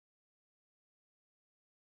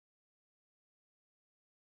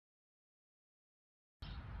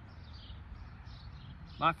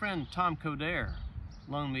My friend Tom Coder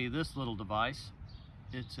loaned me this little device.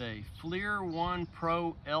 It's a FLIR ONE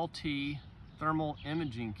Pro-LT thermal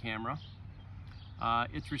imaging camera.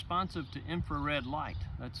 It's responsive to infrared light.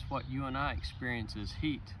 That's what you and I experience as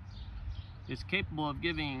heat. It's capable of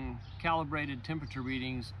giving calibrated temperature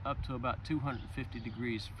readings up to about 250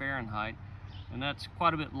 degrees Fahrenheit, and that's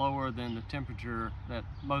quite a bit lower than the temperature that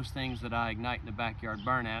most things that I ignite in the backyard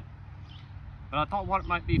burn at. But I thought what it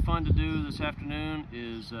might be fun to do this afternoon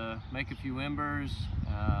is make a few embers,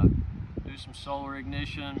 do some solar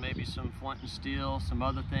ignition, maybe some flint and steel, some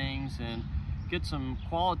other things, and get some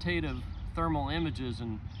qualitative thermal images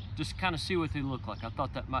and just kind of see what they look like. I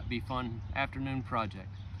thought that might be a fun afternoon project.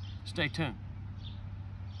 Stay tuned.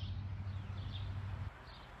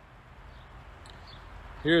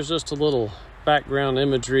 Here's just a little background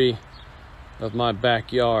imagery of my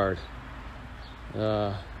backyard.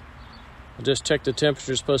 I just checked the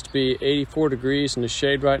temperature. It's supposed to be 84 degrees in the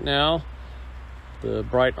shade right now. The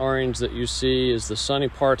bright orange that you see is the sunny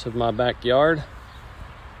part of my backyard.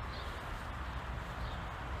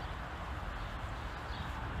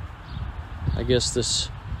 I guess this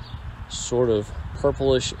sort of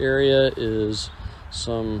purplish area is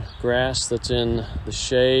some grass that's in the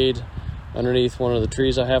shade underneath one of the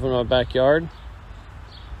trees I have in my backyard.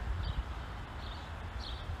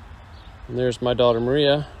 And there's my daughter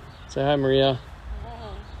Maria. Say hi, Maria.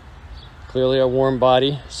 Hello. Clearly a warm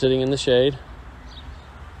body sitting in the shade.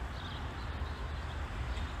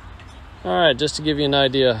 All right, just to give you an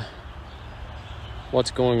idea what's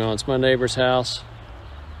going on. It's my neighbor's house.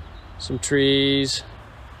 Some trees.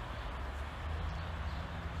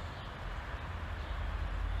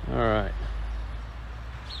 All right.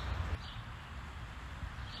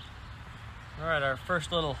 All right, our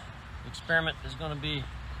first little experiment is going to be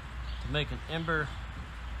to make an ember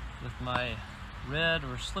with my red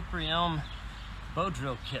or slippery elm bow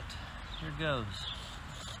drill kit. Here goes.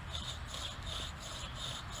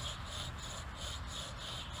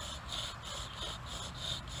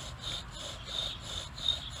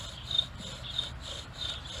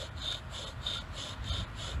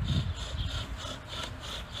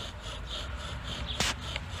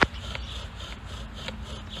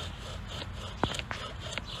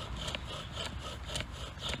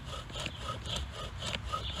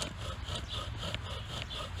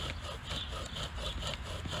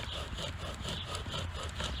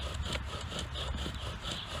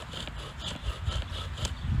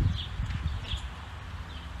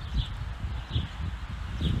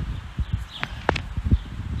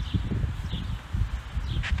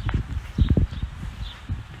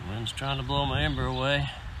 Trying to blow my ember away.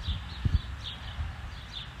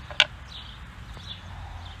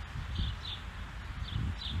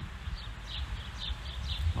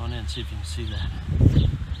 Come on in, see if you can see that.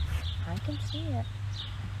 I can see it.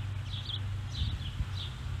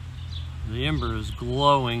 The ember is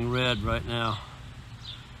glowing red right now.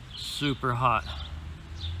 Super hot.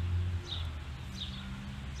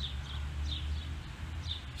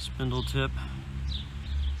 Spindle tip,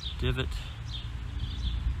 divot.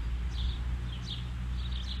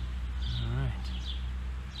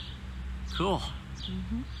 Cool.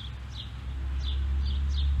 Mm-hmm.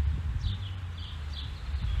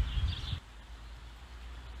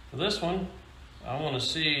 For this one, I want to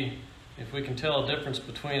see if we can tell a difference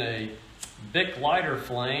between a Bic lighter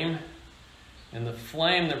flame and the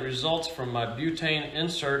flame that results from my butane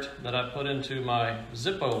insert that I put into my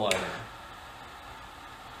Zippo lighter.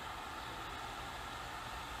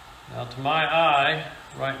 Now, to my eye,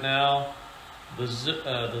 right now, the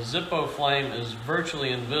Zippo flame is virtually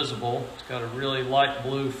invisible. It's got a really light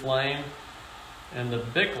blue flame. And the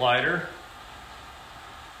Bic lighter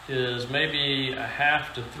is maybe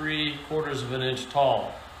 1/2 to 3/4 of an inch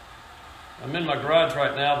tall. I'm in my garage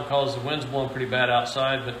right now because the wind's blowing pretty bad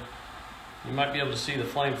outside, but you might be able to see the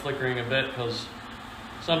flame flickering a bit because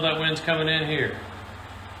some of that wind's coming in here.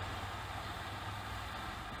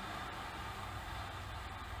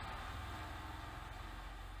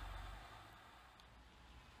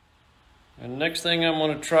 And next thing I'm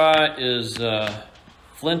going to try is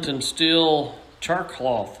flint and steel char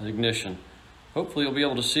cloth ignition. Hopefully you'll be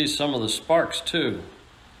able to see some of the sparks too.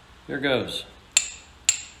 Here goes.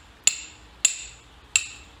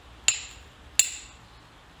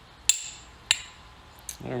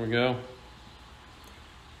 There we go.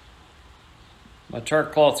 My char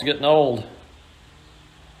cloth's getting old.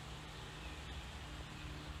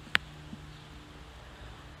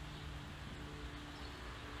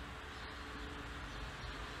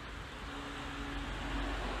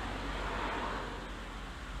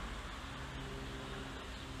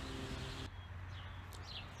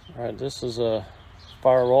 All right, this is a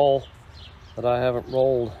fire roll that I haven't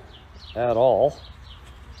rolled at all.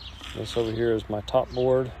 This over here is my top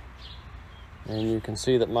board, and you can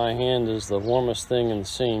see that my hand is the warmest thing in the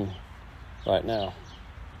scene right now.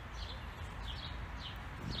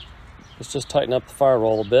 Let's just tighten up the fire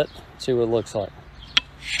roll a bit, see what it looks like.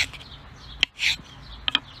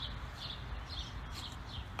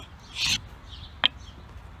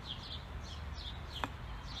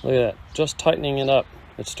 Look at that, just tightening it up,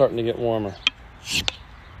 it's starting to get warmer.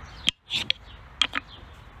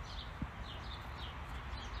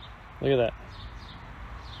 Look at that.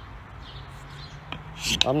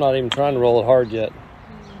 I'm not even trying to roll it hard yet.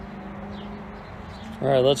 All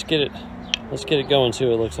right, let's get it going, see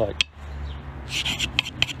what it looks like.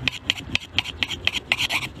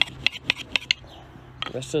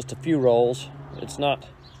 That's just a few rolls. It's not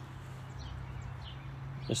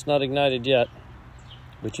ignited yet,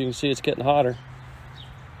 but you can see it's getting hotter.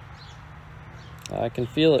 I can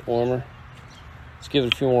feel it warmer. Let's give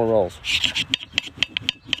it a few more rolls.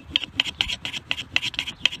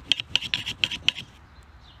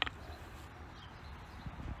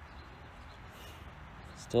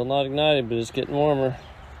 Still not ignited, but it's getting warmer.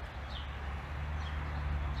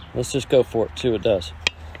 Let's just go for it, see what it does.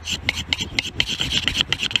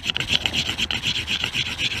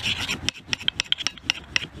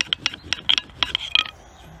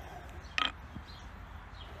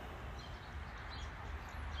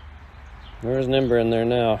 There's an ember in there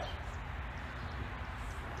now.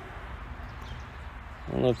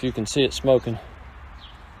 I don't know if you can see it smoking.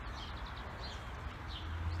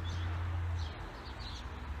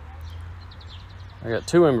 I got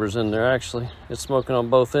 2 embers in there actually. It's smoking on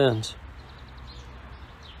both ends.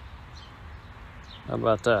 How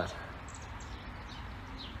about that?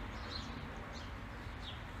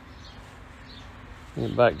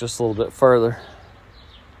 Get back just a little bit further.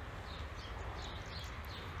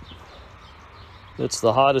 It's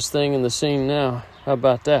the hottest thing in the scene now. How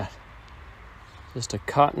about that? Just a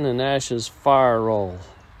cotton and ashes fire roll.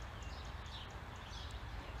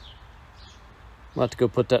 I'm about to go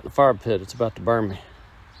put that in the fire pit. It's about to burn me.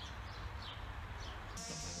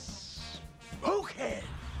 Okay.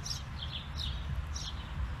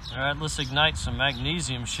 All right, let's ignite some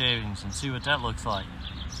magnesium shavings and see what that looks like.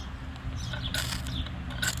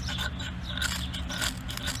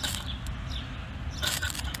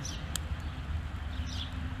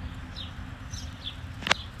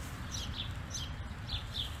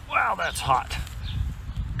 Wow, that's hot.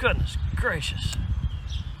 Goodness gracious.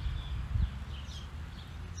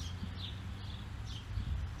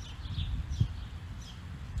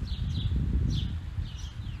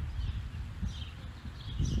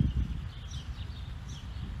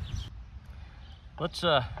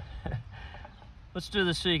 Let's do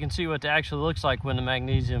this so you can see what it actually looks like when the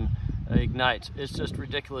magnesium ignites. It's just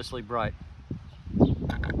ridiculously bright.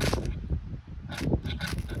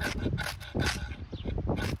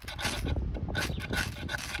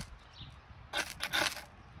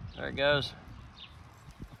 There it goes.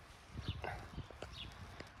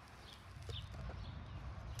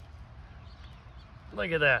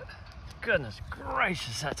 Look at that. Goodness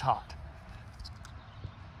gracious, that's hot.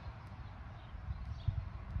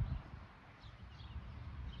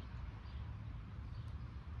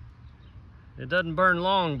 It doesn't burn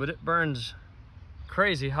long, but it burns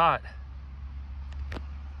crazy hot.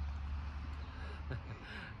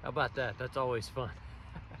 How about that? That's always fun.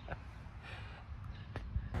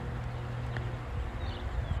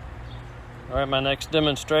 All right, my next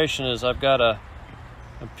demonstration is I've got a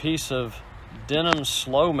piece of denim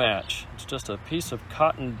slow match. It's just a piece of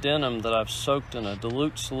cotton denim that I've soaked in a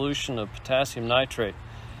dilute solution of potassium nitrate.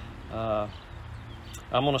 I'm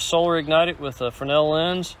going to solar ignite it with a Fresnel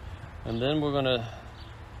lens, and then we're going to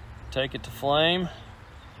take it to flame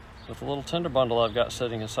with a little tinder bundle I've got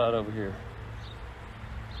sitting inside over here.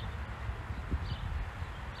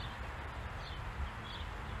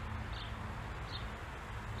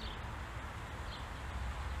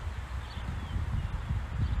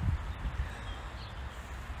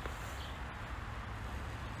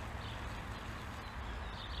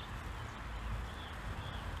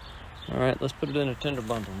 All right, let's put it in a tinder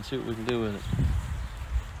bundle and see what we can do with it.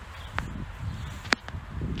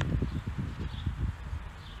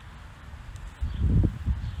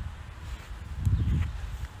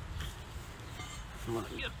 I'm gonna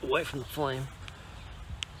get away from the flame.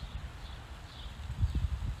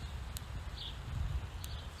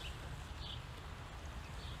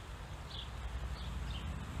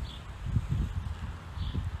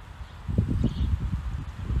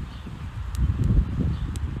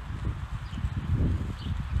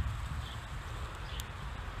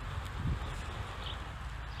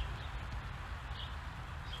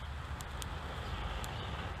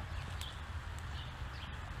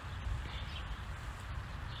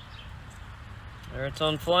 There it's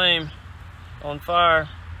on flame, on fire.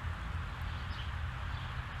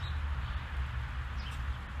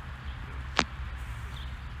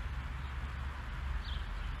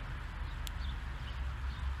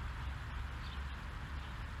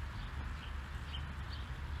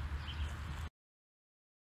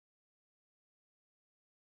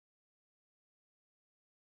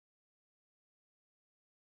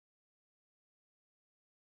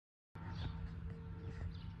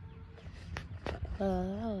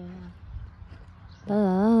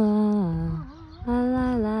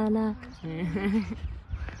 La la la.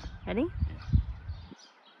 Ready?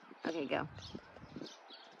 Okay, go.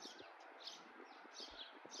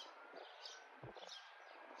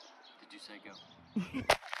 Did you say go?